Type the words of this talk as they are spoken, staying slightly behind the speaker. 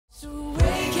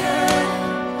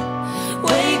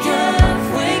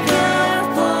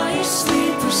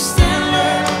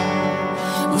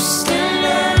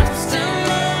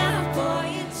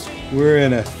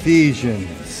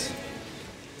Ephesians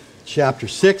chapter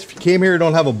 6. If you came here and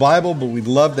don't have a Bible, but we'd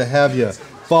love to have you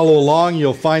follow along,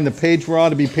 you'll find the page we're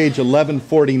on to be page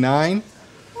 1149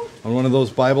 on one of those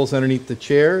Bibles underneath the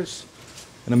chairs,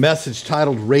 and a message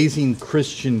titled Raising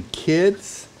Christian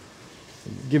Kids.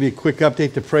 I'll give you a quick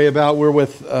update to pray about. We're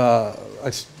with,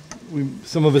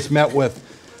 some of us met with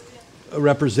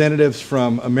representatives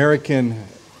from American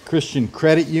Christian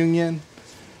Credit Union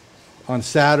on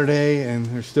Saturday, and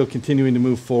they're still continuing to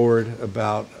move forward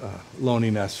about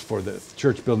loaning us for the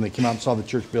church building. They came out and saw the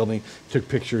church building, took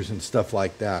pictures and stuff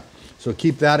like that. So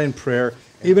keep that in prayer.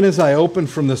 Even as I open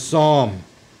from the Psalm,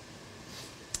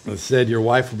 it said, your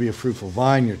wife will be a fruitful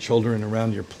vine, your children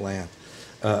around your plant,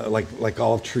 like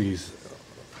olive trees,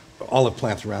 olive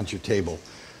plants around your table.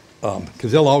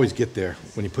 Because they'll always get there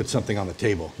when you put something on the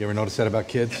table. You ever notice that about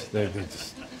kids?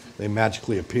 They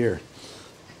magically appear.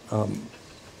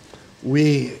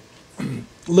 We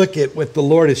look at what the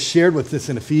Lord has shared with us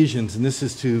in Ephesians, and this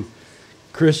is to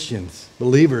Christians,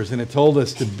 believers, and it told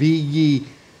us to be ye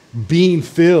being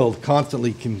filled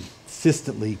constantly,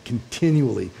 consistently,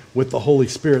 continually with the Holy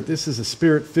Spirit. This is a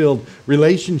Spirit-filled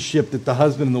relationship that the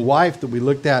husband and the wife that we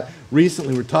looked at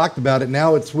recently, we talked about it.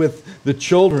 Now it's with the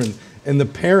children and the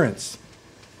parents.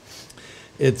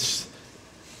 It's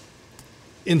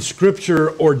in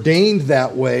Scripture ordained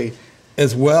that way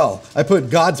as well. I put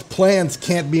God's plans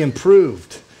can't be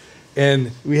improved.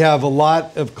 And we have a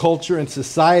lot of culture and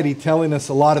society telling us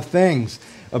a lot of things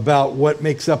about what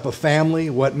makes up a family,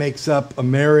 what makes up a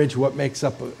marriage, what makes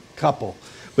up a couple.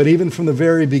 But even from the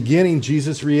very beginning,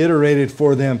 Jesus reiterated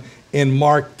for them in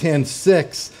Mark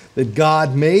 10:6 that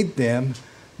God made them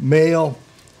male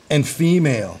and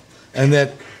female, and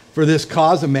that for this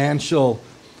cause a man shall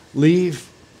leave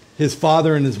his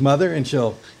father and his mother and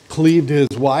shall cleave to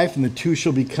his wife, and the two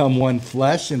shall become one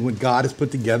flesh, and what God has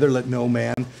put together, let no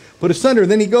man put asunder.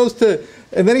 And then he goes to,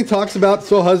 and then he talks about,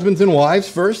 so husbands and wives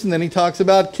first, and then he talks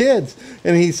about kids.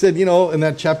 And he said, you know, in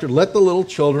that chapter, let the little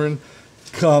children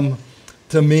come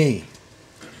to me.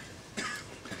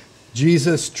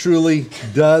 Jesus truly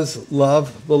does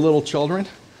love the little children.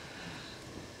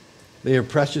 They are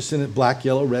precious in it, black,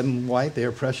 yellow, red, and white. They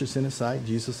are precious in his sight.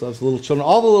 Jesus loves the little children,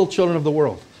 all the little children of the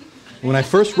world. When I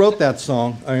first wrote that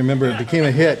song, I remember it became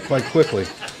a hit quite quickly.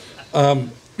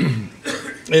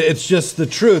 It's just the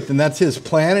truth, and that's his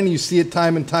plan, and you see it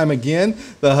time and time again,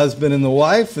 the husband and the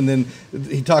wife, and then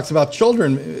he talks about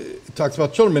children. He talks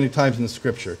about children many times in the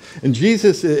Scripture. And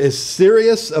Jesus is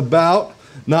serious about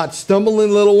not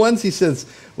stumbling little ones. He says,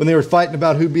 when they were fighting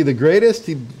about who'd be the greatest,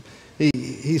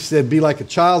 he said, be like a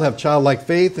child, have childlike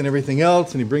faith and everything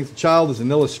else. And he brings the child as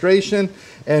an illustration.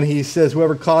 And he says,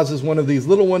 whoever causes one of these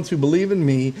little ones who believe in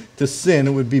me to sin,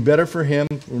 it would be better for him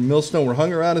if a millstone were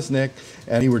hung around his neck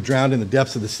and he were drowned in the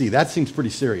depths of the sea. That seems pretty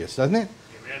serious, doesn't it?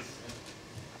 Amen.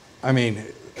 I mean,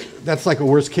 that's like a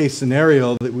worst case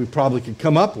scenario that we probably could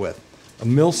come up with. A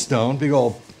millstone, big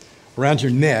old, around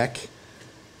your neck,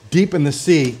 deep in the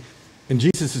sea. And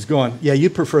Jesus is going, yeah,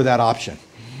 you'd prefer that option.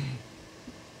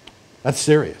 That's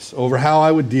serious, over how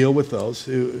I would deal with those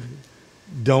who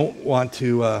don't want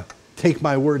to take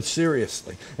my word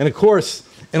seriously. And of course,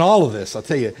 in all of this, I'll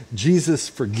tell you, Jesus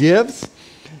forgives,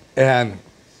 and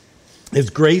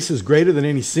his grace is greater than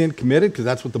any sin committed, because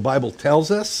that's what the Bible tells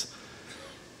us.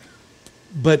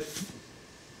 But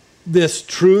this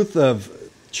truth of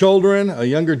children, a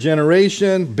younger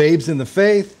generation, babes in the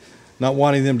faith, not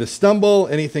wanting them to stumble,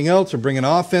 anything else, or bring an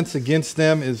offense against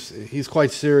them, he's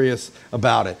quite serious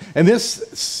about it. And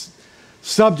this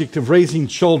subject of raising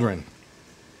children,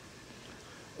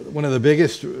 one of the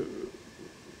biggest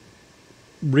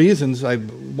reasons I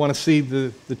want to see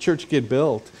the church get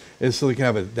built is so we can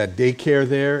have that daycare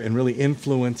there and really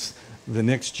influence the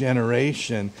next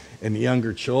generation and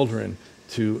younger children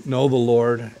to know the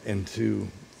Lord and to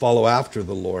follow after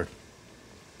the Lord,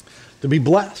 to be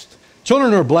blessed.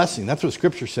 Children are a blessing. That's what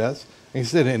Scripture says. And he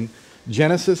said in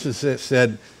Genesis, it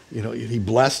said, you know, he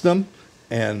blessed them,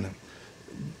 and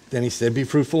then he said, be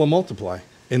fruitful and multiply.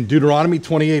 In Deuteronomy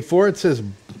 28:4, it says,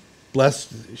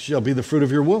 blessed shall be the fruit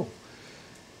of your womb.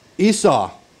 Esau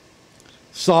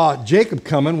saw Jacob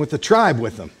coming with a tribe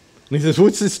with him. And he says,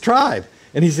 what's this tribe?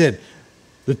 And he said,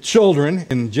 the children,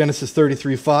 in Genesis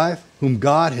 33:5, whom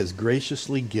God has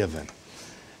graciously given.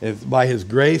 By his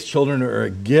grace, children are a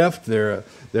gift. They're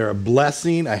a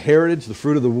blessing, a heritage. The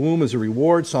fruit of the womb is a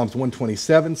reward. Psalms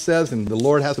 127 says, and the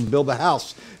Lord has to build the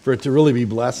house for it to really be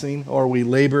blessing, or we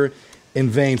labor in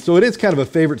vain. So it is kind of a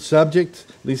favorite subject.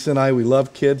 Lisa and I, we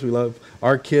love kids. We love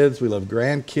our kids. We love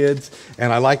grandkids.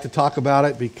 And I like to talk about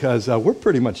it because we're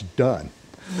pretty much done.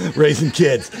 raising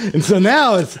kids. And so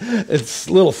now it's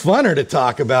a little funner to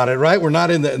talk about it, right? We're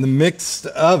not in the mix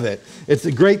of it. It's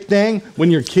a great thing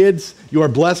when your kids, you are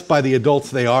blessed by the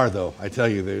adults they are, though. I tell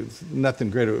you, there's nothing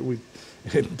greater.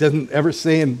 It doesn't ever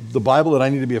say in the Bible that I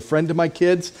need to be a friend to my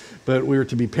kids, but we are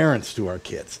to be parents to our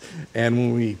kids.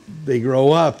 And when they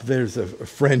grow up, there's a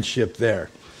friendship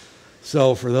there.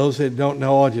 So for those that don't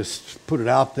know, I'll just put it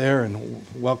out there and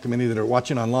welcome any that are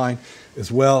watching online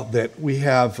as well, that we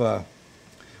have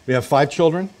 5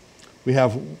 children. We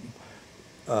have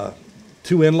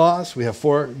 2 in-laws. We have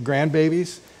 4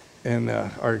 grandbabies. And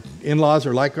our in-laws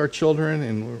are like our children,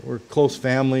 and we're close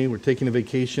family. We're taking a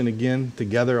vacation again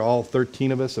together, all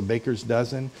 13 of us, a baker's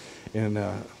dozen, in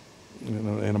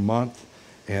a month.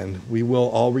 And we will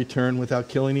all return without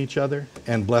killing each other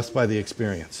and blessed by the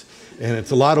experience. And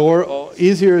it's a lot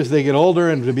easier as they get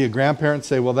older and to be a grandparent and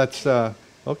say, well, that's,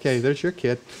 okay, there's your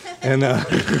kid. And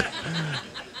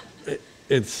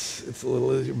it's a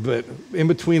little easier. But in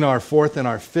between our 4th and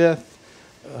our 5th,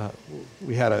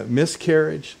 we had a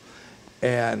miscarriage.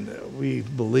 And we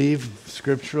believe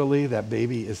scripturally that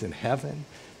baby is in heaven,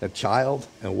 that child,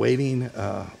 awaiting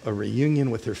a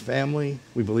reunion with her family.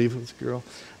 We believe it was a girl.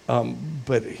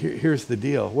 But here's the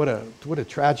deal. What a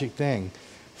tragic thing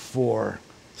for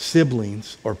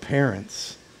siblings or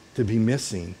parents to be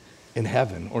missing in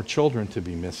heaven, or children to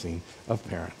be missing of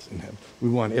parents in heaven. We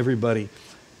want everybody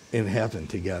in heaven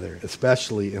together,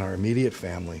 especially in our immediate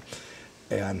family.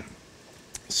 And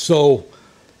so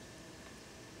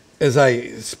as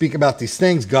I speak about these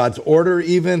things, God's order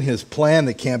even, his plan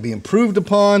that can't be improved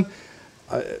upon,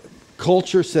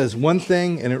 culture says one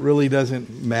thing and it really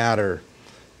doesn't matter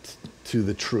to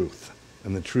the truth.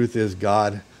 And the truth is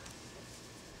God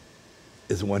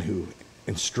is the one who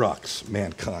instructs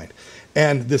mankind.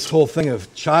 And this whole thing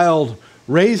of child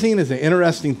raising is an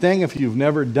interesting thing if you've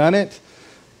never done it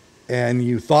and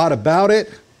you thought about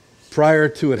it prior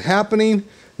to it happening.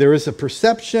 There is a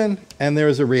perception and there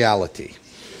is a reality.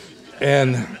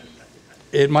 And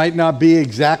it might not be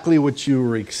exactly what you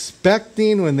were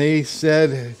expecting when they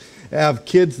said, have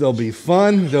kids, they'll be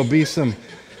fun. There'll be some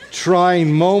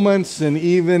trying moments. And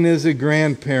even as a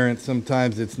grandparent,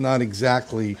 sometimes it's not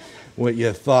exactly what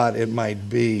you thought it might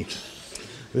be.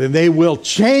 They will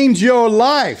change your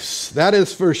lives. That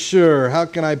is for sure. How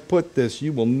can I put this?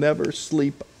 You will never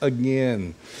sleep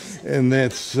again. And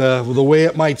that's the way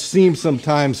it might seem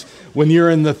sometimes when you're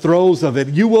in the throes of it.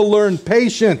 You will learn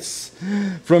patience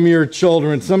from your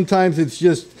children. Sometimes it's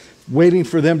just waiting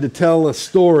for them to tell a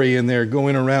story and they're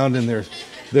going around in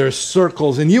their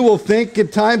circles. And you will think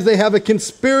at times they have a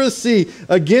conspiracy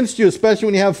against you, especially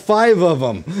when you have 5 of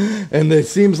them. And it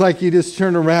seems like you just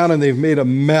turn around and they've made a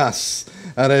mess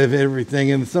out of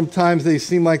everything. And sometimes they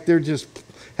seem like they're just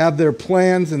have their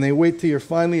plans and they wait till you're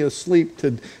finally asleep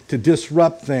to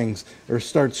disrupt things or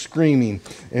start screaming.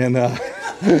 And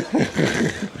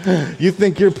you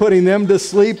think you're putting them to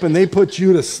sleep and they put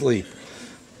you to sleep.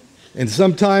 And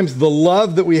sometimes the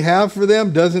love that we have for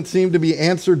them doesn't seem to be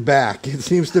answered back. It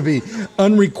seems to be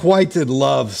unrequited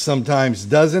love sometimes,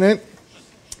 doesn't it?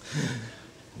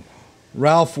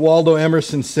 Ralph Waldo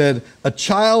Emerson said, "A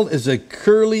child is a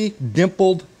curly,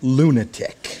 dimpled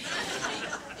lunatic."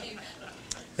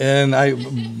 And I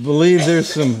believe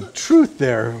there's some truth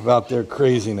there about their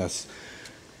craziness.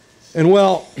 And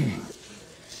well,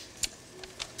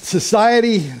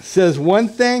 society says one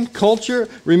thing, culture.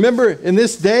 Remember, in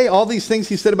this day, all these things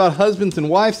he said about husbands and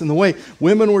wives and the way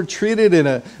women were treated in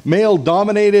a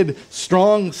male-dominated,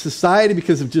 strong society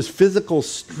because of just physical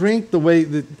strength. The way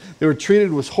that they were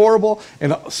treated was horrible.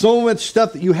 And so much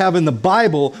stuff that you have in the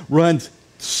Bible runs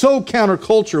so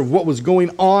counterculture of what was going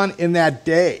on in that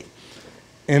day.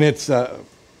 And it's a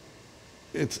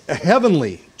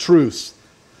heavenly truth.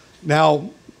 Now,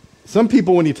 some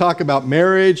people, when you talk about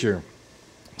marriage or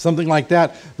something like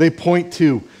that, they point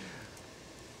to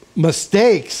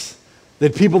mistakes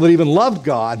that people that even loved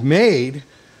God made,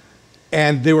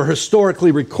 and they were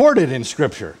historically recorded in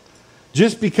Scripture.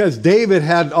 Just because David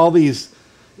had all these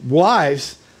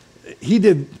wives, he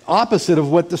did opposite of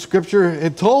what the Scripture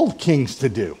had told kings to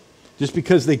do. Just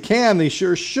because they can, they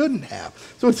sure shouldn't have.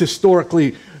 So it's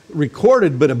historically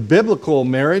recorded, but a biblical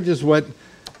marriage is what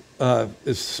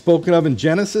is spoken of in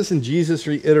Genesis and Jesus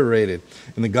reiterated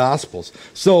in the Gospels.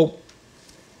 So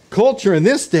culture in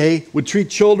this day would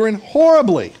treat children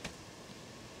horribly.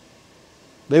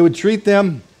 They would treat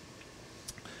them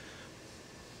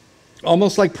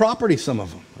almost like property, some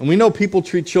of them. And we know people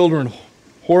treat children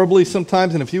horribly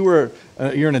sometimes, and if you're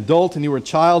an adult and you were a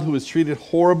child who was treated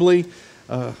horribly,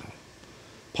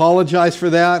 apologize for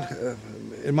that.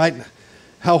 It might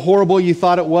how horrible you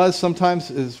thought it was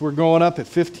sometimes as we're growing up at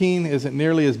 15 isn't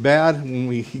nearly as bad when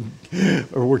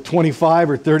we're 25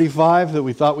 or 35 that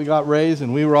we thought we got raised,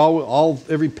 and we were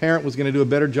every parent was going to do a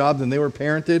better job than they were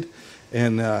parented,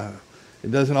 and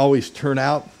it doesn't always turn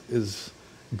out as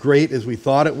great as we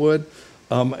thought it would.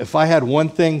 If I had one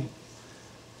thing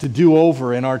to do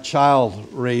over in our child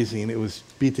raising, it would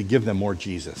be to give them more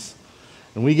Jesus.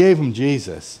 And we gave them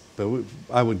Jesus, but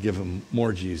I would give them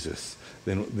more Jesus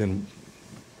than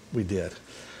we did.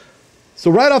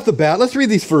 So right off the bat, let's read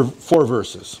these four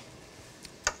verses.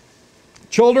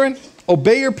 Children,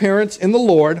 obey your parents in the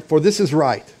Lord, for this is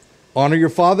right. Honor your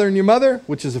father and your mother,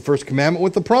 which is the first commandment,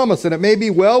 with the promise that it may be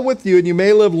well with you and you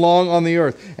may live long on the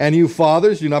earth. And you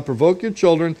fathers, do not provoke your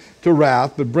children to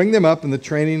wrath, but bring them up in the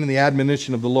training and the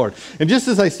admonition of the Lord. And just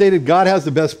as I stated, God has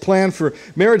the best plan for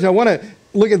marriage. I want to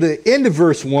look at the end of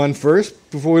verse 1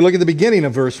 first, before we look at the beginning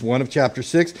of verse 1 of chapter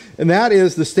 6. And that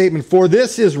is the statement, for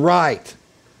this is right.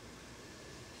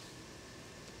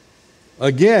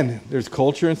 Again, there's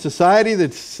culture and society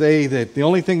that say that the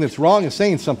only thing that's wrong is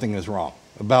saying something is wrong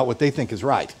about what they think is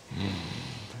right.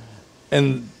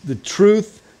 And the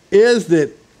truth is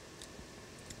that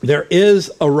there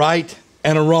is a right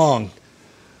and a wrong.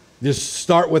 Just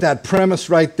start with that premise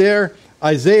right there.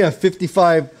 Isaiah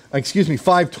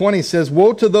 5:20 says,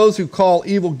 woe to those who call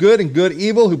evil good and good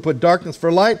evil, who put darkness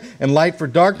for light and light for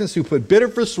darkness, who put bitter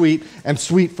for sweet and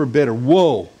sweet for bitter.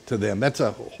 Woe to them. That's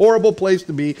a horrible place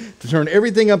to be, to turn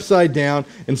everything upside down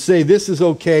and say this is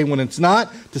okay when it's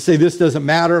not, to say this doesn't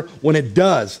matter when it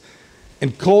does.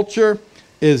 And culture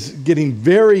is getting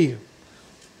very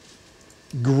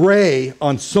gray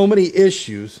on so many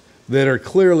issues that are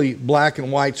clearly black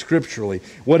and white scripturally.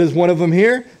 What is one of them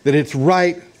here? That it's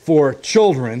right for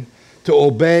children to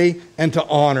obey and to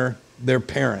honor their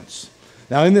parents.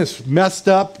 Now, in this messed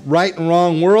up right and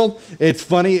wrong world, it's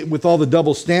funny with all the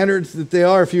double standards that they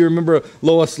are. If you remember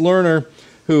Lois Lerner,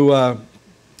 who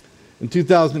in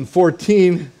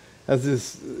 2014, as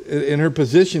this, in her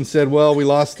position said, well, we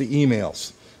lost the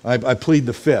emails. I plead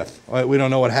the fifth. We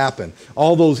don't know what happened.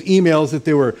 All those emails that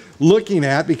they were looking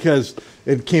at, because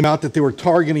it came out that they were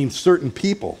targeting certain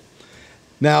people.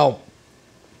 Now,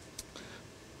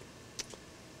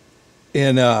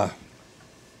 in a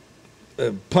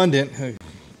pundit, a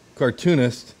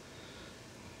cartoonist,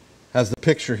 has the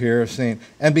picture here of saying,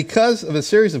 and because of a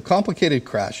series of complicated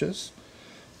crashes,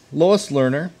 Lois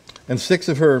Lerner and 6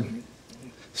 of her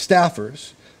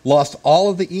staffers lost all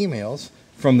of the emails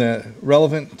from the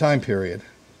relevant time period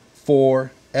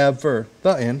forever.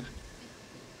 The end.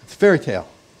 It's a fairy tale.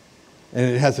 And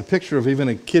it has a picture of even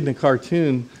a kid in a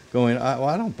cartoon going, well,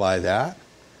 I don't buy that.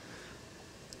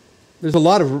 There's a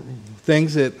lot of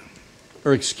things that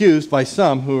are excused by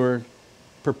some who are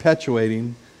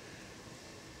perpetuating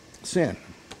sin.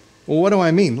 Well, what do I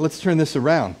mean? Let's turn this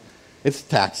around. It's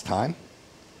tax time.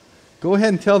 Go ahead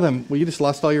and tell them, well, you just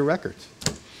lost all your records.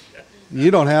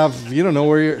 You don't know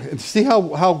where you're, see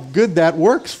how good that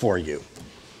works for you.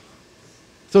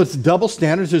 So it's double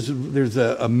standards. There's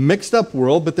a mixed up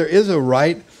world, but there is a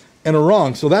right and a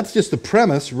wrong. So that's just the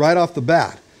premise right off the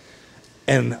bat.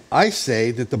 And I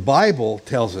say that the Bible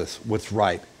tells us what's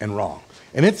right and wrong.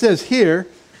 And it says here,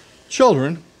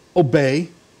 children, obey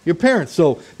your parents.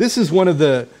 So this is one of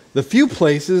the few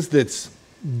places that's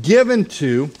given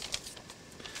to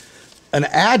an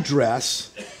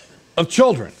address of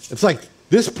children. It's like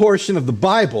this portion of the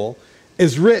Bible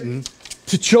is written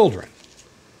to children,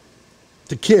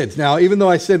 to kids. Now, even though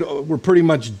I said we're pretty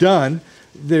much done,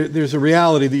 there's a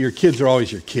reality that your kids are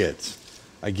always your kids.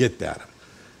 I get that.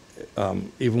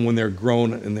 Even when they're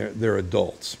grown and they're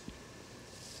adults.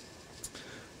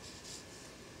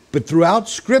 But throughout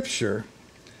Scripture,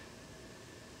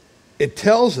 it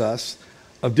tells us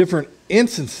of different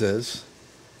instances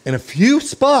in a few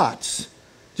spots,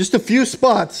 just a few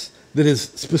spots, that is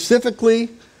specifically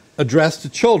addressed to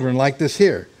children, like this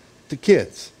here, to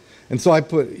kids. And so I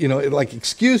put, like,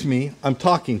 excuse me, I'm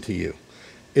talking to you.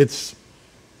 It's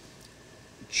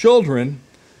children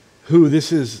who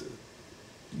this is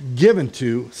given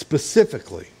to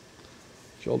specifically.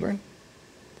 Children.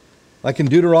 Like in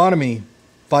Deuteronomy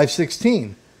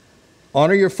 5:16,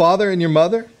 honor your father and your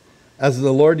mother as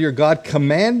the Lord your God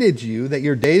commanded you, that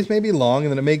your days may be long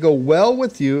and that it may go well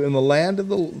with you in the land of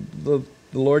the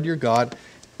Lord your God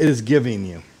is giving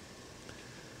you.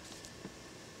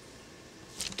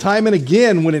 Time and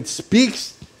again, when it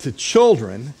speaks to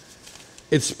children,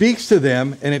 it speaks to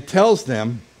them and it tells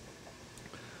them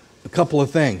a couple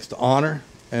of things: to honor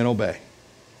and obey.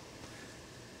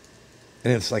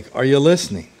 And it's like, are you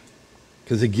listening?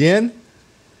 Because again,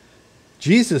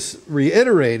 Jesus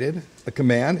reiterated a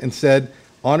command and said,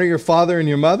 Honor your father and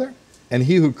your mother, and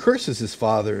he who curses his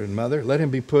father and mother, let him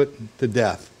be put to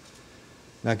death.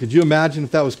 Now, could you imagine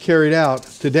if that was carried out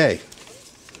today?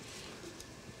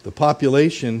 The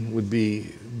population would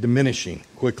be diminishing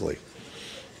quickly.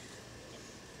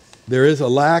 There is a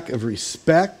lack of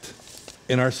respect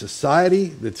in our society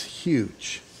that's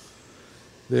huge.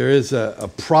 There is a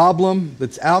problem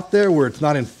that's out there where it's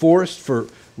not enforced for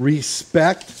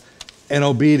respect and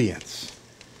obedience.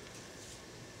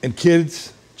 And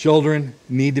kids, children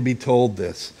need to be told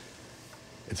this.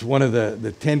 It's one of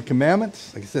the 10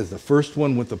 Commandments. Like it says, the first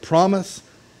one with the promise,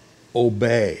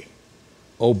 obey.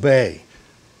 Obey.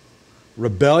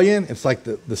 Rebellion, it's like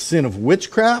the sin of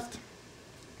witchcraft.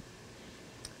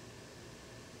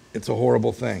 It's a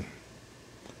horrible thing.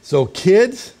 So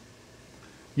kids,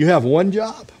 you have one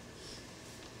job.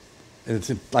 And it's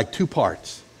in like two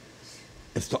parts.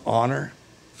 It's to honor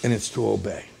and it's to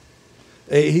obey.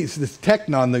 This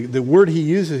teknon, the word he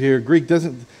uses here, Greek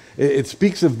doesn't, it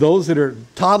speaks of those that are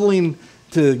toddling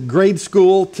to grade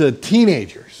school to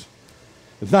teenagers.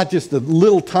 It's not just the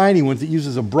little tiny ones. It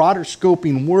uses a broader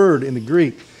scoping word in the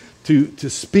Greek to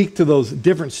speak to those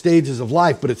different stages of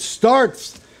life. But it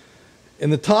starts in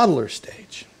the toddler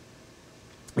stage.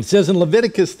 It says in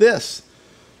Leviticus this,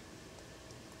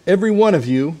 every one of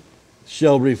you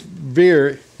shall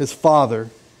revere his father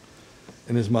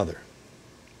and his mother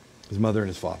and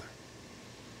his father.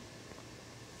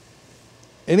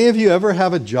 Any of you ever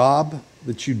have a job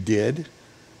that you did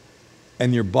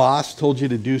and your boss told you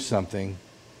to do something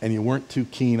and you weren't too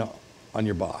keen on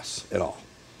your boss at all?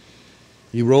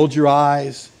 You rolled your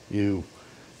eyes, you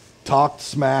talked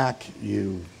smack,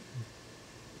 you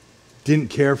didn't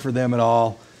care for them at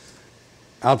all.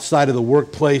 Outside of the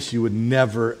workplace, you would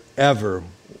never, ever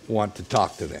want to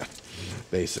talk to them,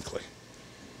 basically.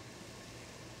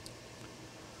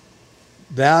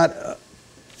 That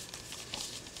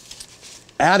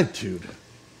attitude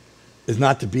is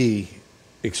not to be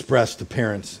expressed to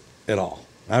parents at all.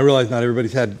 I realize not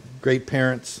everybody's had great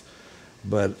parents,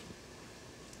 but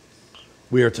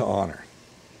we are to honor.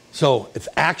 So it's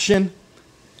action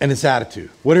and it's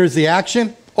attitude. What is the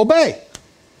action? Obey.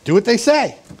 Do what they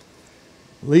say.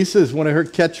 Lisa's, one of her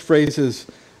catchphrases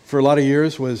for a lot of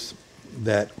years was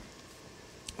that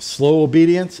slow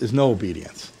obedience is no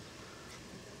obedience.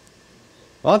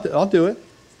 I'll do it.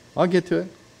 I'll get to it.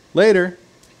 Later.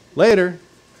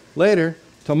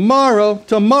 Tomorrow.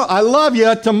 I love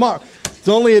you. Tomorrow. It's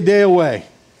only a day away.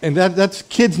 And that's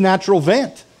kids' natural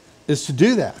vent, is to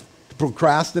do that. To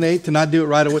procrastinate, to not do it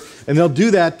right away. And they'll do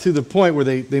that to the point where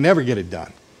they never get it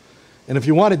done. And if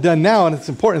you want it done now, and it's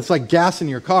important, it's like gas in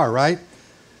your car, right?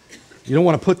 You don't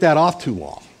want to put that off too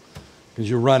long because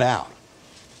you run out.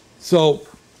 So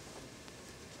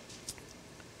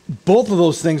both of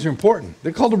those things are important.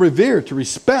 They're called to revere, to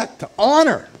respect, to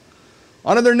honor.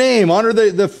 Honor their name, honor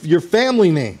your family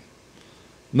name.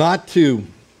 Not to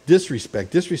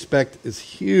disrespect. Disrespect is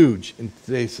huge in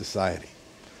today's society.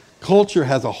 Culture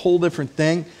has a whole different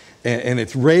thing, and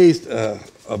it's raised a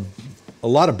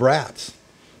lot of brats.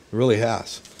 It really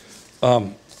has. I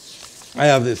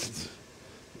have this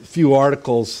few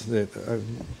articles that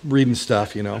I'm reading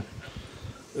stuff, you know.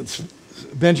 It's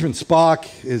Benjamin Spock,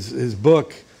 his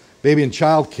book, Baby and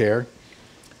Child Care.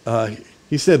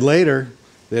 He said later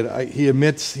that he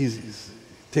admits he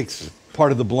takes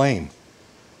part of the blame.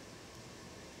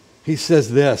 He says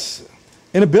this,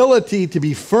 inability to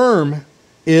be firm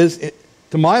is,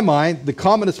 to my mind, the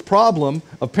commonest problem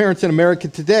of parents in America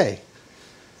today.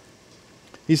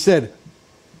 He said,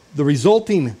 the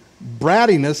resulting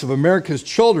brattiness of America's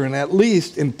children, at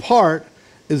least in part,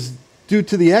 is due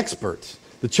to the experts,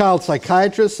 the child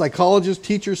psychiatrists, psychologists,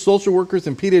 teachers, social workers,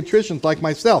 and pediatricians like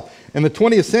myself. In the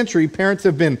 20th century, parents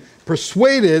have been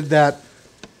persuaded that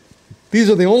these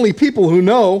are the only people who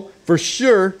know for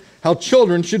sure how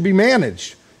children should be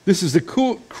managed. This is the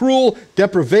cruel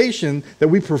deprivation that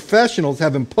we professionals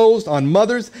have imposed on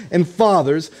mothers and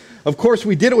fathers. Of course,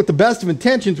 we did it with the best of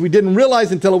intentions. We didn't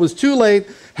realize until it was too late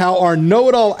how our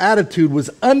know-it-all attitude was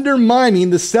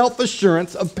undermining the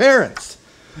self-assurance of parents.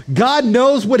 God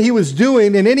knows what he was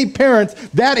doing, and any parents,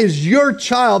 that is your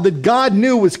child that God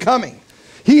knew was coming.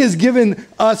 He has given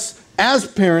us, as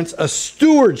parents, a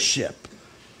stewardship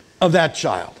of that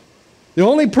child. The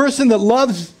only person that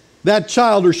loves that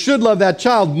child or should love that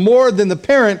child more than the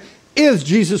parent is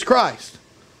Jesus Christ.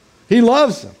 He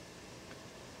loves them.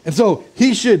 And so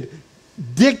he should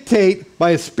dictate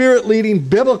by a spirit-leading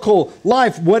biblical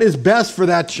life what is best for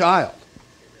that child.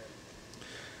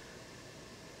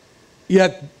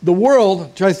 Yet the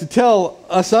world tries to tell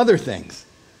us other things.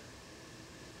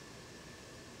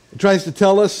 It tries to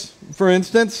tell us, for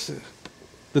instance,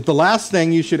 that the last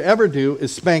thing you should ever do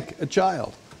is spank a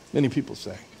child, many people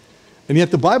say. And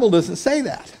yet the Bible doesn't say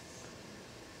that.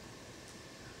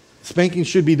 Spanking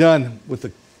should be done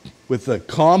with a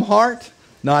calm heart,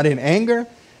 not in anger.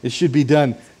 It should be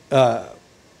done I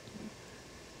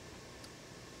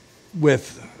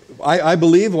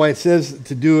believe why it says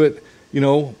to do it,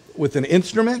 with an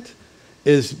instrument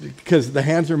is because the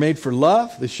hands are made for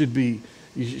love. You should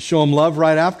show them love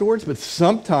right afterwards. But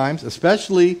sometimes,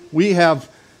 especially, we have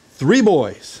 3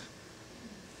 boys,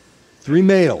 3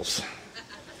 males,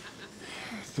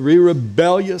 3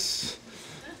 rebellious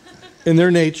in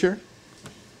their nature.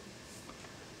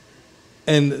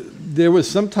 And there was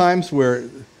some times where,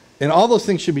 and all those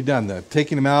things should be done,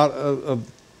 taking them out of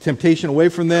temptation away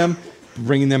from them,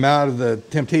 bringing them out of the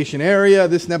temptation area,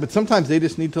 this and that. But sometimes they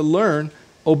just need to learn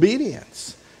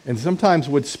obedience. And sometimes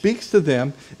what speaks to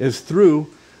them is through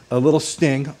a little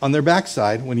sting on their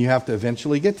backside when you have to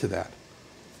eventually get to that.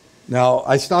 Now,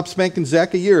 I stopped spanking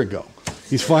Zach a year ago.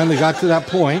 He's finally got to that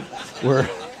point where,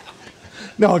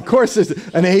 no, of course there's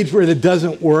an age where it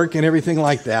doesn't work and everything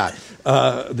like that.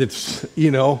 That's,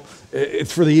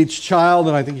 it's for each child,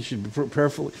 and I think you should be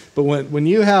prayerful. But when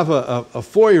you have a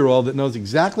 4-year-old that knows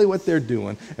exactly what they're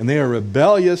doing, and they are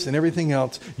rebellious and everything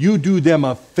else, you do them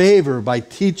a favor by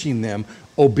teaching them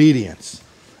obedience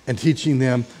and teaching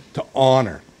them to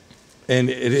honor. And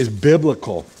it is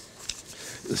biblical.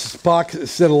 Spock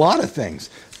said a lot of things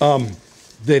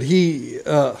that he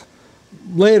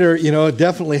later,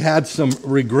 definitely had some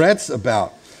regrets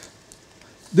about.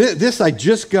 This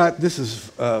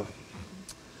is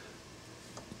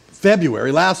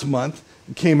February, last month,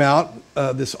 came out,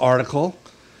 this article.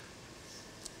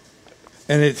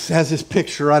 And it has this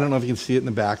picture, I don't know if you can see it in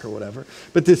the back or whatever,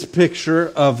 but this picture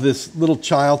of this little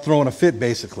child throwing a fit,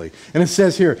 basically. And it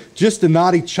says here, just a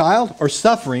naughty child or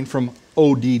suffering from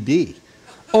ODD.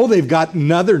 Oh, they've got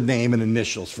another name and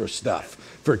initials for stuff,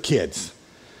 for kids,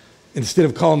 instead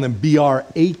of calling them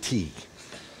BRAT.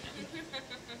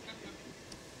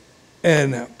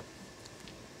 And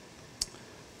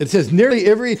it says, nearly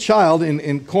every child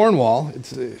in Cornwall,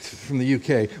 it's from the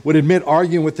UK, would admit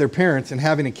arguing with their parents and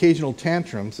having occasional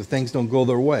tantrums if things don't go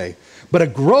their way. But a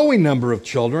growing number of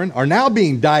children are now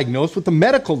being diagnosed with a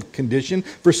medical condition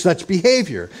for such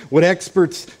behavior. What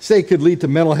experts say could lead to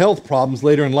mental health problems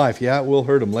later in life. Yeah, it will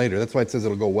hurt them later. That's why it says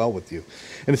it'll go well with you.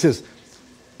 And it says,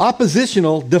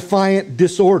 oppositional defiant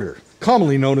disorder,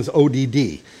 commonly known as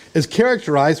ODD, is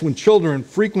characterized when children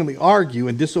frequently argue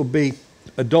and disobey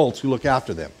adults who look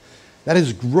after them. That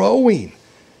is growing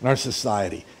in our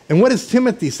society. And what does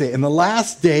Timothy say? In the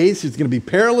last days, there's going to be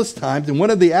perilous times, and one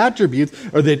of the attributes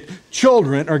are that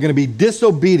children are going to be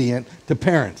disobedient to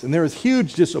parents. And there is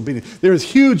huge disobedience. There is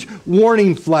huge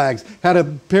warning flags. Had a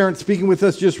parent speaking with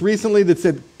us just recently that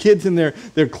said kids in their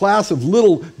class of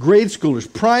little grade schoolers,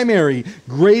 primary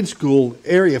grade school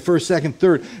area, 1st, 2nd,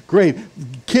 3rd grade,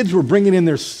 kids were bringing in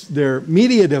their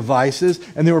media devices,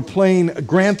 and they were playing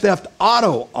Grand Theft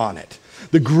Auto on it.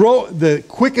 The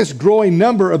quickest growing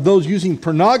number of those using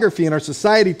pornography in our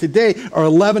society today are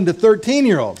 11 to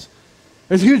 13-year-olds.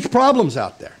 There's huge problems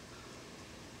out there.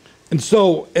 And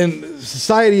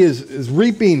society is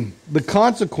reaping the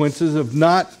consequences of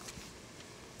not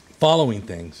following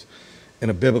things in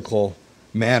a biblical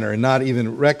manner and not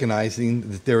even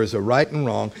recognizing that there is a right and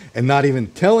wrong and not even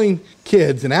telling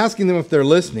kids and asking them if they're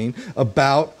listening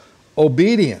about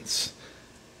obedience,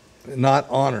 not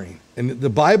honoring. And the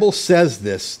Bible says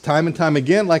this time and time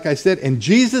again, like I said, and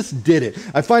Jesus did it.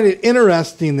 I find it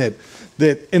interesting that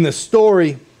in the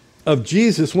story of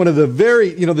Jesus, one of the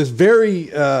this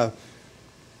very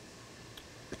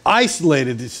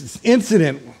isolated this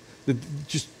incident that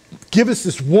just give us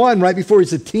this one right before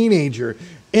he's a teenager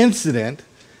incident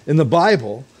in the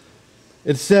Bible.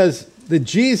 It says that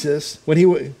Jesus, when he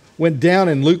went down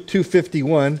in Luke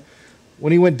 2:51,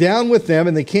 when he went down with them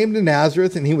and they came to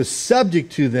Nazareth and he was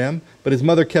subject to them, but his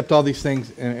mother kept all these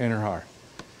things in her heart.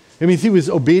 It means he was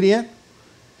obedient.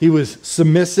 He was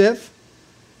submissive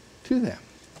to them.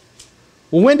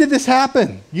 Well, when did this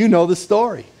happen? You know the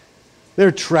story.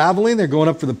 They're traveling. They're going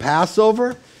up for the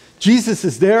Passover. Jesus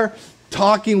is there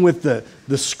talking with the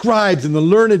scribes and the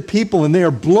learned people, and they are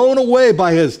blown away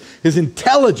by his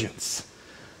intelligence,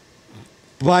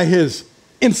 by his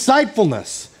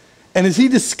insightfulness. And as he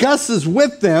discusses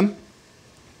with them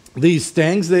these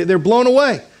things, they're blown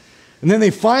away. And then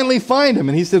they finally find him.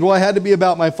 And he said, well, I had to be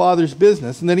about my Father's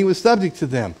business. And then he was subject to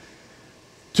them.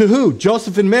 To who?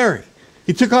 Joseph and Mary.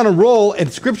 He took on a role,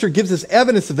 and Scripture gives us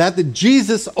evidence of that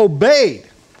Jesus obeyed.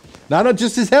 Not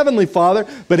just his heavenly Father,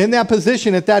 but in that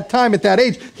position at that time, at that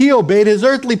age, he obeyed his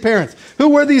earthly parents. Who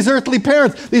were these earthly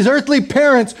parents? These earthly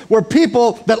parents were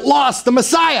people that lost the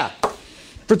Messiah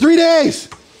for 3 days.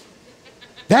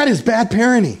 That is bad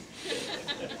parenting.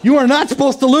 You are not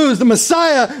supposed to lose the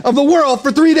Messiah of the world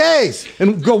for 3 days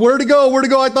and go, where to go, where to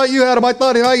go? I thought you had him. I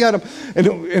thought I got him.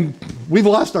 And we've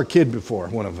lost our kid before,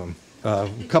 one of them, a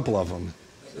couple of them.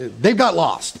 They've got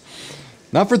lost.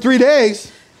 Not for 3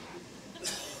 days.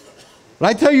 But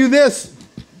I tell you this,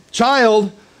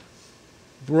 child,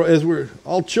 as we're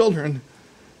all children,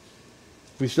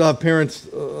 if we still have parents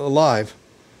alive,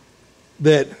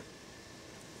 that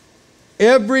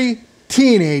every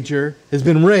teenager has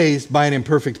been raised by an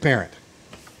imperfect parent.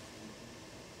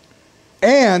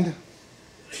 And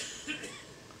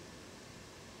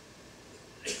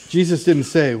Jesus didn't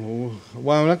say, well, I'm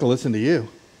not going to listen to you.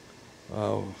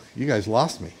 You guys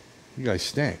lost me. You guys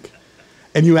stink.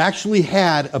 And you actually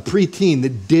had a preteen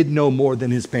that did know more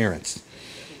than his parents.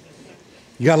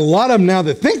 You got a lot of them now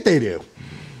that think they do.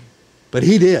 But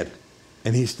he did.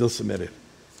 And he still submitted.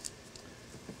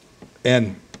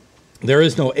 And there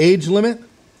is no age limit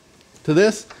to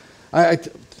this.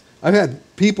 I've had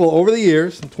people over the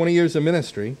years, 20 years of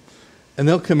ministry, and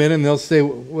they'll come in and they'll say,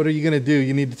 what are you going to do?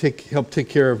 You need to take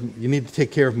care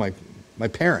of my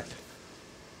parent.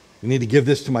 You need to give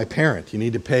this to my parent. You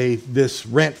need to pay this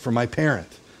rent for my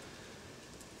parent.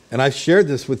 And I've shared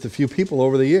this with a few people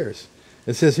over the years.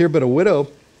 It says here, but a widow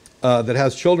that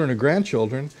has children or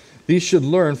grandchildren, these should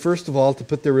learn, first of all, to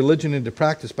put their religion into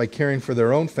practice by caring for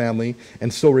their own family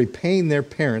and so repaying their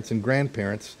parents and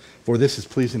grandparents, for this is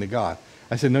pleasing to God.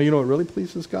 I said, no, you know what really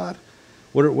pleases God?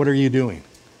 What are you doing?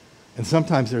 And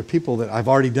sometimes there are people that I've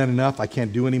already done enough, I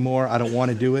can't do anymore, I don't want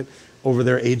to do it, over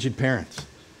their aged parents.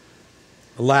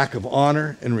 A lack of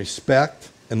honor and respect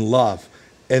and love.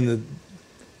 And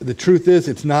the truth is,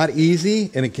 it's not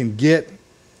easy, and it can get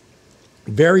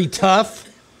very tough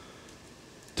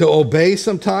to obey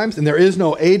sometimes, and there is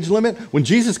no age limit. When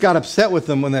Jesus got upset with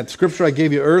them, when that scripture I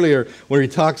gave you earlier, where he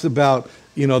talks about,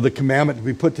 the commandment to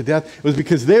be put to death, it was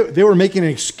because they were making an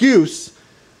excuse,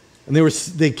 and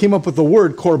they came up with the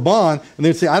word korban, and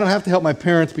they'd say, I don't have to help my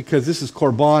parents because this is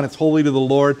korban, it's holy to the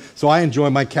Lord, so I enjoy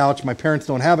my couch. My parents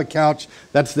don't have a couch,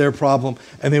 that's their problem.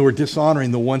 And they were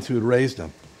dishonoring the ones who had raised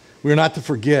them. We are not to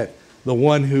forget the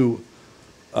one who,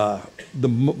 the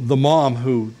mom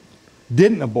who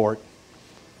didn't abort,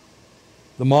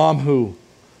 the mom who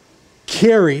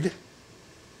carried,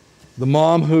 the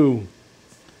mom who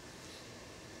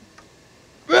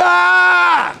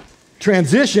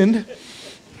transitioned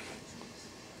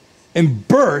and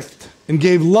birthed and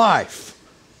gave life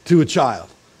to a child.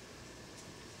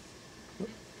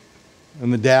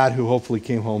 And the dad who hopefully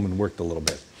came home and worked a little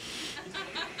bit.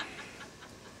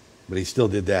 But he still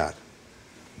did that,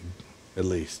 at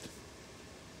least.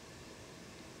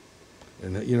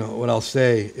 And what I'll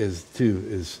say is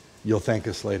you'll thank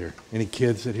us later. Any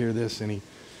kids that hear this, any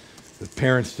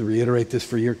parents, to reiterate this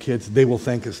for your kids, they will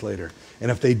thank us later.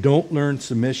 And if they don't learn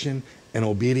submission and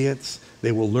obedience,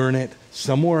 they will learn it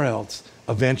somewhere else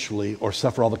eventually, or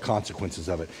suffer all the consequences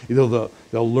of it. Either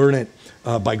they'll learn it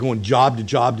by going job to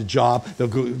job to job. They'll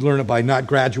learn it by not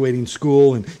graduating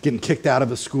school and getting kicked out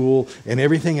of a school and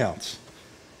everything else.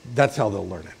 That's how they'll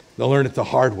learn it. They'll learn it the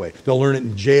hard way. They'll learn it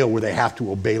in jail where they have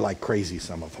to obey like crazy,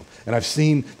 some of them. And I've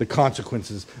seen the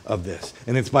consequences of this.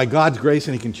 And it's by God's grace,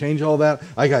 and he can change all that.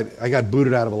 I got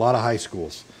booted out of a lot of high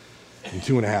schools in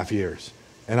 2.5 years.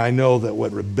 And I know that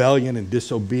what rebellion and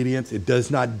disobedience, it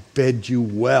does not bed you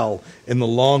well in the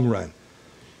long run.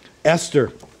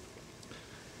 Esther,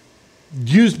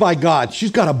 used by God,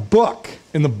 she's got a book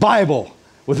in the Bible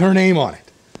with her name on it.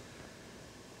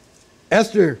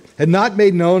 Esther had not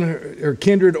made known her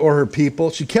kindred or her people.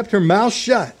 She kept her mouth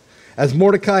shut as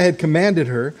Mordecai had commanded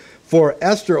her, for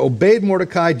Esther obeyed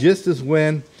Mordecai just as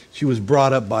when she was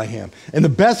brought up by him. And the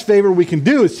best favor we can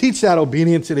do is teach that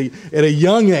obedience at a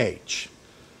young age.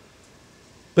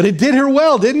 But it did her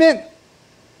well, didn't it?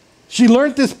 She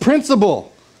learned this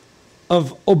principle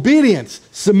of obedience,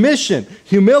 submission,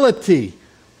 humility,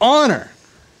 honor.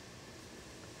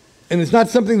 And it's not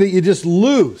something that you just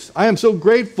lose. I am so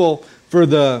grateful for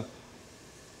the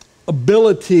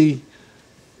ability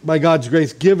by God's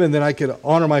grace given that I could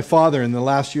honor my father in the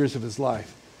last years of his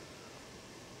life.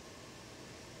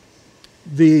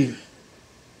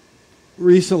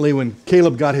 Recently when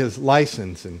Caleb got his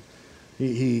license, and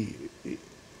the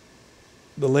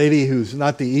lady who's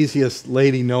not the easiest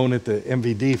lady known at the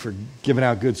MVD for giving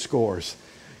out good scores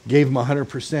gave him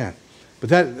 100%. But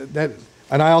that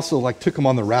and I also took him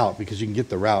on the route, because you can get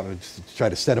the route and just try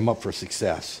to set him up for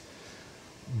success.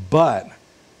 But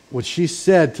what she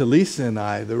said to Lisa and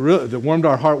I that warmed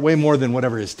our heart way more than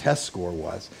whatever his test score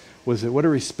was that what a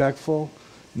respectful,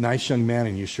 nice young man,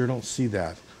 and you sure don't see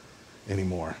that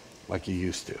anymore like you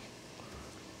used to.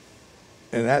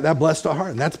 And that blessed our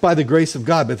heart. And that's by the grace of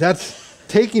God. But that's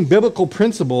taking biblical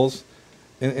principles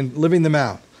and living them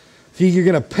out. See, you're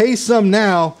going to pay some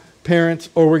now, parents,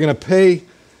 or we're going to pay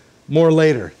more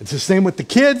later. It's the same with the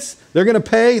kids. They're going to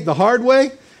pay the hard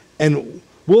way, and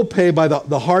we'll pay by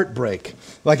the heartbreak.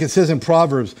 Like it says in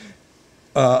Proverbs,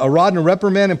 a rod and a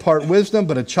reprimand impart wisdom,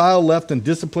 but a child left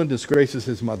undisciplined disgraces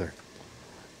his mother.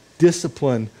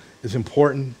 Discipline is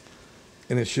important,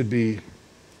 and it should be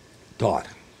taught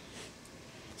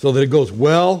so that it goes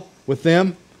well with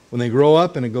them when they grow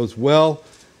up, and it goes well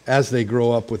as they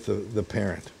grow up with the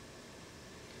parent.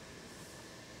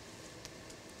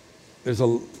 There's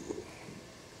a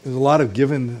lot of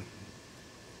given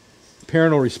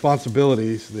parental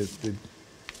responsibilities that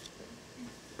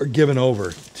are given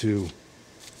over to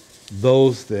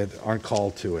those that aren't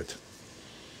called to it,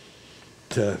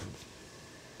 to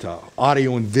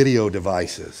audio and video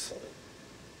devices,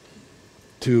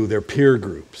 to their peer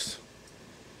groups.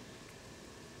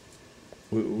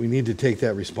 We need to take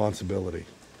that responsibility.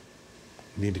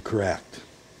 You need to correct.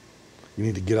 You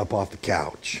need to get up off the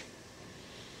couch.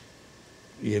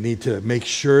 You need to make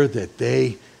sure that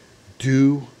they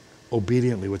do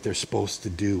obediently what they're supposed to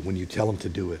do when you tell them to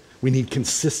do it. We need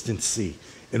consistency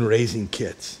in raising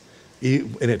kids.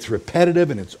 And it's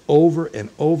repetitive and it's over and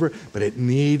over, but it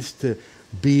needs to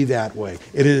be that way.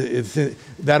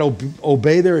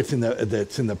 Obey there, it's in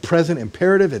the present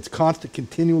imperative. It's constant,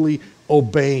 continually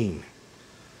obeying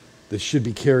that should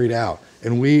be carried out.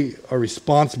 And we are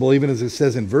responsible, even as it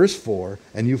says in verse 4,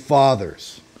 and you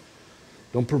fathers,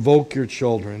 don't provoke your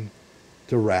children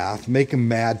to wrath, make them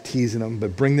mad, teasing them,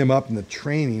 but bring them up in the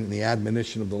training and the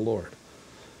admonition of the Lord.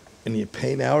 And you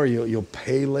pay now or you'll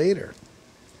pay later.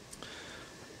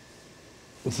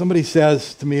 When somebody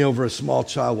says to me over a small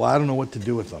child, well, I don't know what to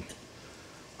do with them,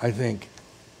 I think,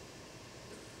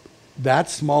 that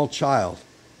small child,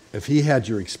 if he had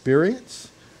your experience,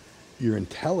 your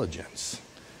intelligence,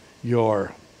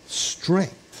 your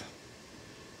strength,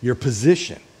 your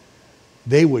position,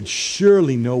 they would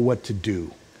surely know what to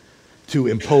do to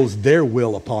impose their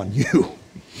will upon you.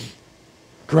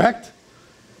 Correct?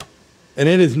 And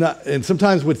it is not, and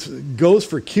sometimes what goes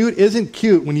for cute isn't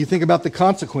cute when you think about the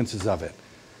consequences of it.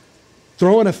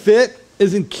 Throwing a fit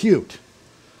isn't cute.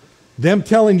 Them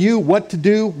telling you what to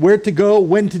do, where to go,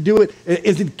 when to do it,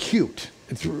 isn't cute.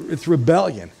 It's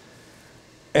rebellion.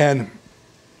 And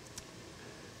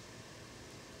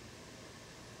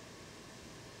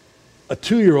a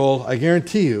 2-year-old, I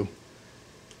guarantee you,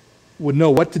 would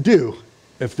know what to do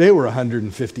if they were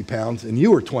 150 pounds and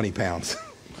you were 20 pounds.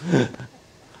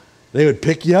 They would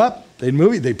pick you up, they'd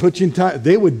move you, they'd put you in time,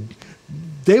 they would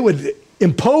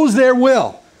impose their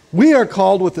will. We are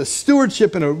called with a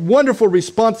stewardship and a wonderful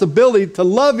responsibility to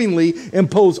lovingly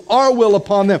impose our will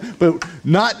upon them, but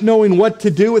not knowing what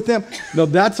to do with them, no,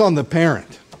 that's on the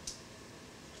parent.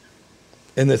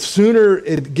 And the sooner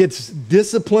it gets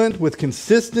disciplined with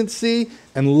consistency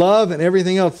and love and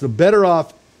everything else, the better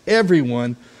off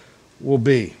everyone will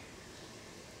be.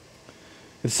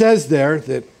 It says there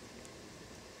that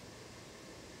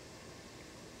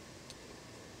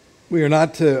we are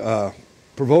not to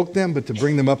provoke them, but to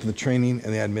bring them up in the training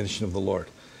and the admonition of the Lord.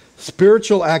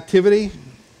 Spiritual activity,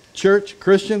 church,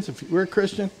 Christians, if we're a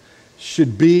Christian,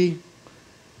 should be,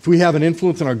 if we have an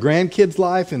influence in our grandkids'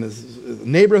 life, in a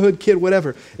neighborhood kid,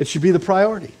 whatever, it should be the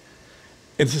priority.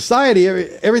 In society,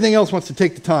 everything else wants to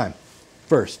take the time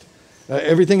first.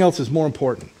 Everything else is more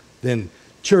important than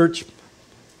church,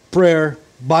 prayer,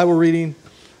 Bible reading,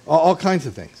 all kinds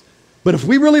of things. But if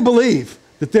we really believe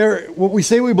that what we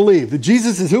say we believe, that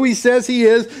Jesus is who he says he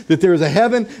is, that there is a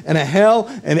heaven and a hell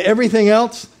and everything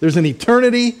else, there's an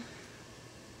eternity,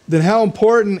 then how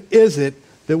important is it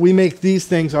that we make these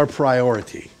things our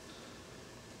priority?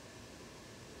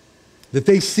 That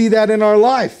they see that in our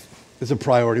life as a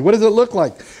priority. What does it look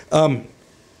like?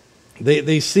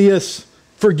 They see us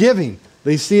forgiving.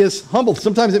 They see us humble.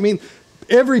 Sometimes it means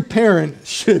every parent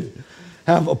should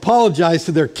have apologized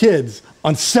to their kids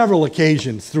on several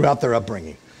occasions throughout their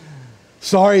upbringing.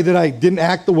 Sorry that I didn't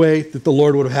act the way that the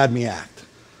Lord would have had me act.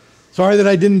 Sorry that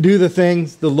I didn't do the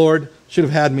things the Lord should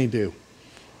have had me do.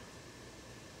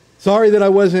 Sorry that I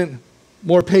wasn't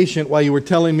more patient while you were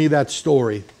telling me that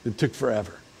story that took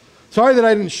forever. Sorry that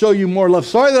I didn't show you more love.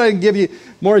 Sorry that I didn't give you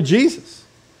more of Jesus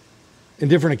in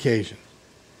different occasions.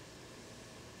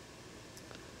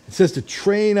 It says to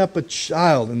train up a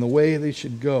child in the way they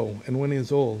should go, and when he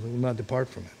is old, he will not depart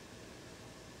from it.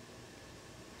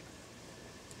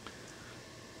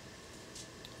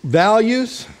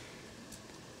 Values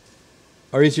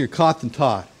are easier caught than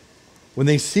taught. When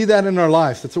they see that in our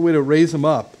lives, that's a way to raise them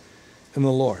up in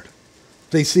the Lord.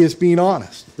 They see us being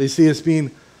honest. They see us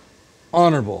being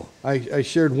honorable. I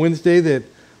shared Wednesday that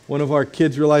one of our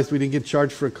kids realized we didn't get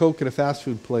charged for a Coke at a fast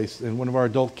food place, and one of our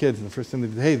adult kids, and the first thing they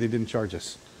did, hey, they didn't charge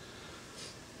us.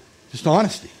 Just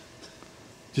honesty.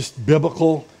 Just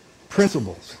biblical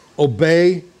principles.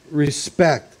 Obey,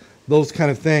 respect, those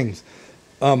kind of things.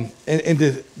 And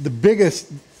the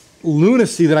biggest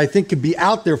lunacy that I think could be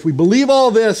out there, if we believe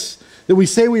all this that we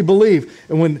say we believe,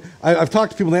 and when I've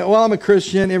talked to people, they, well, I'm a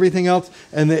Christian, everything else,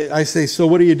 and I say, so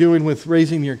what are you doing with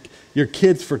raising your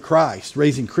kids for Christ,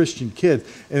 raising Christian kids?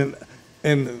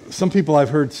 And some people I've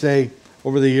heard say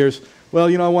over the years, well,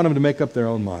 I want them to make up their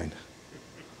own mind.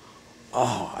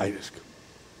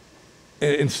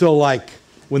 And so like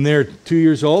when they're 2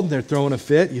 years old and they're throwing a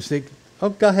fit, you say, oh,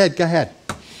 go ahead.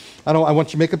 I want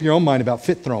you to make up your own mind about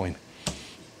fit throwing.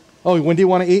 Oh, when do you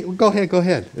want to eat? Well, go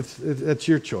ahead. It's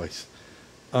your choice.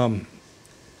 How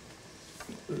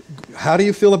do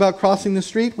you feel about crossing the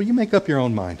street? Well, you make up your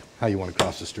own mind how you want to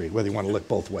cross the street, whether you want to look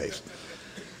both ways.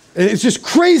 It's just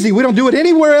crazy. We don't do it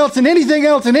anywhere else and anything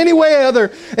else in any way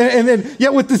other. And then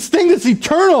yet with this thing that's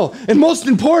eternal and most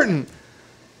important,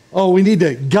 we need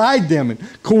to guide them and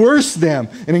coerce them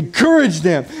and encourage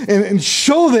them and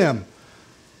show them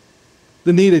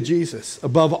the need of Jesus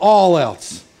above all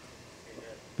else.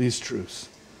 These truths.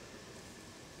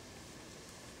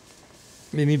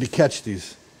 You need to catch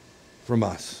these from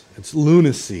us. It's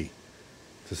lunacy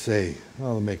to say,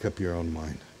 make up your own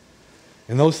mind.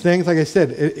 And those things, like I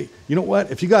said, you know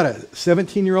what? If you got a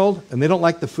 17-year-old and they don't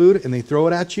like the food and they throw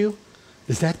it at you,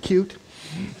 is that cute?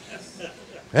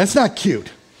 That's not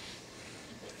cute.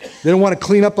 They don't want to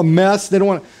clean up a mess. They don't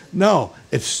want to. No,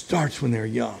 it starts when they're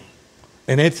young.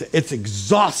 And it's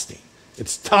exhausting.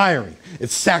 It's tiring.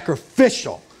 It's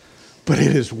sacrificial. But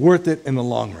it is worth it in the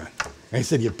long run. And I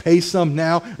said, you pay some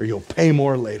now or you'll pay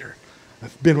more later.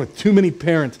 I've been with too many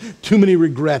parents, too many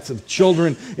regrets of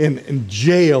children in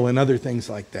jail and other things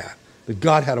like that. That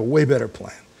God had a way better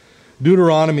plan.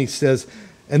 Deuteronomy says,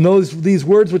 and these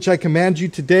words which I command you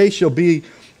today shall be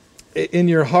in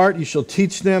your heart. You shall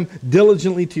teach them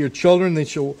diligently to your children. They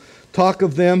shall talk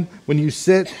of them when you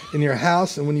sit in your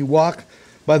house and when you walk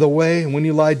by the way and when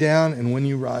you lie down and when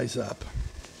you rise up.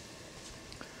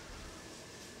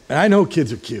 And I know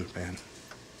kids are cute, man.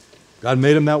 God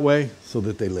made them that way so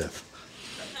that they live.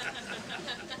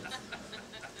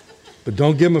 But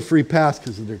don't give them a free pass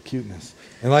because of their cuteness.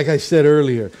 And like I said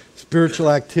earlier,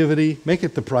 spiritual activity, make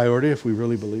it the priority if we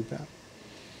really believe that.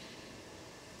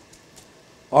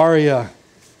 Aria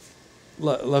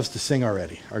loves to sing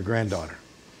already, our granddaughter.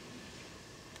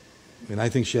 And I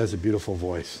think she has a beautiful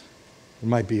voice. It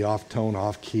might be off tone,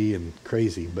 off key, and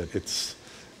crazy, but it's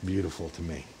beautiful to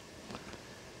me.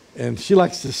 And she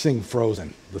likes to sing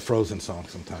Frozen, the Frozen song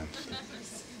sometimes.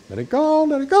 Let it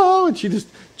go, and she just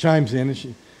chimes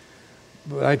in.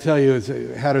 But I tell you,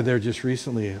 I had her there just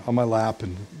recently on my lap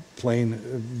and playing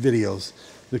videos,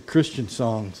 the Christian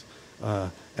songs.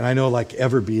 And I know like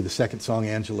Ever Be, the second song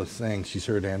Angela sang, she's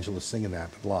heard Angela singing that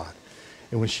a lot.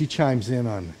 And when she chimes in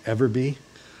on Ever Be,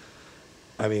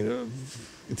 I mean,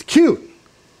 it's cute.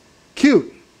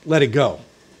 Cute. Let it go.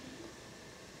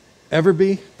 Ever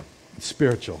Be, it's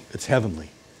spiritual. It's heavenly.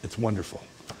 It's wonderful.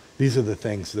 These are the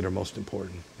things that are most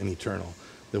important and eternal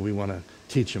that we want to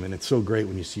teach them. And it's so great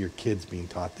when you see your kids being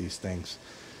taught these things.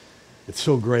 It's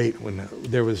so great when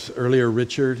there was earlier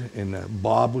Richard and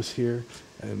Bob was here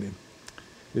and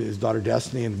his daughter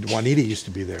Destiny and Juanita used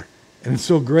to be there. And it's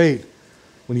so great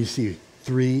when you see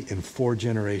 3 and 4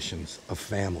 generations of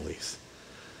families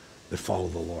that follow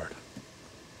the Lord.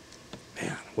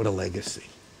 Man, what a legacy.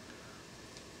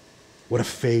 What a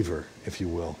favor, if you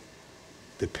will,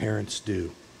 that parents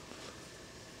do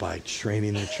by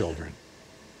training their children.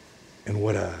 And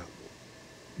what a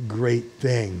great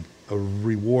thing, a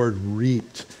reward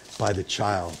reaped by the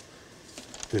child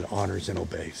that honors and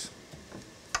obeys.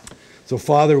 So,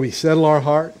 Father, we settle our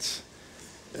hearts.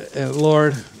 And,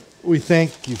 Lord, we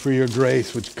thank you for your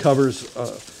grace, which covers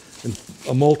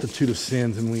a multitude of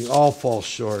sins, and we all fall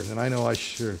short. And I know I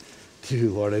sure do,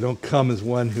 Lord. I don't come as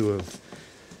one who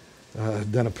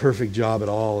have done a perfect job at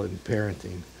all in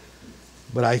parenting.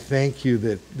 But I thank you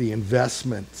that the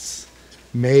investments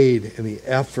made and the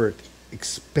effort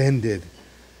expended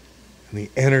and the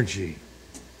energy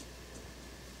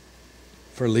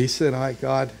for Lisa and I,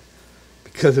 God,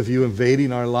 because of you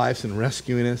invading our lives and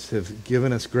rescuing us, have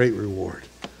given us great reward.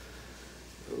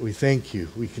 We thank you.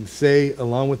 We can say,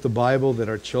 along with the Bible, that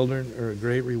our children are a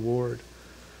great reward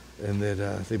and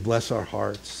that they bless our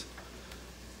hearts.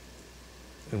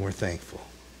 and we're thankful.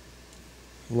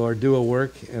 Lord, do a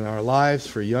work in our lives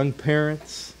for young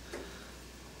parents,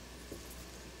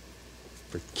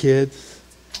 for kids.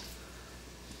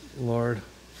 Lord,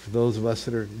 for those of us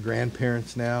that are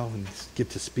grandparents now and get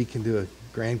to speak into a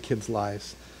grandkids'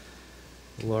 lives.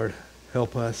 Lord,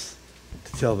 help us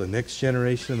to tell the next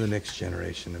generation and the next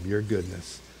generation of your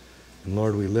goodness. And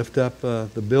Lord, we lift up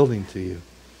the building to you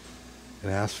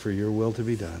and ask for your will to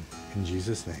be done. In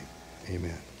Jesus' name,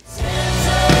 amen.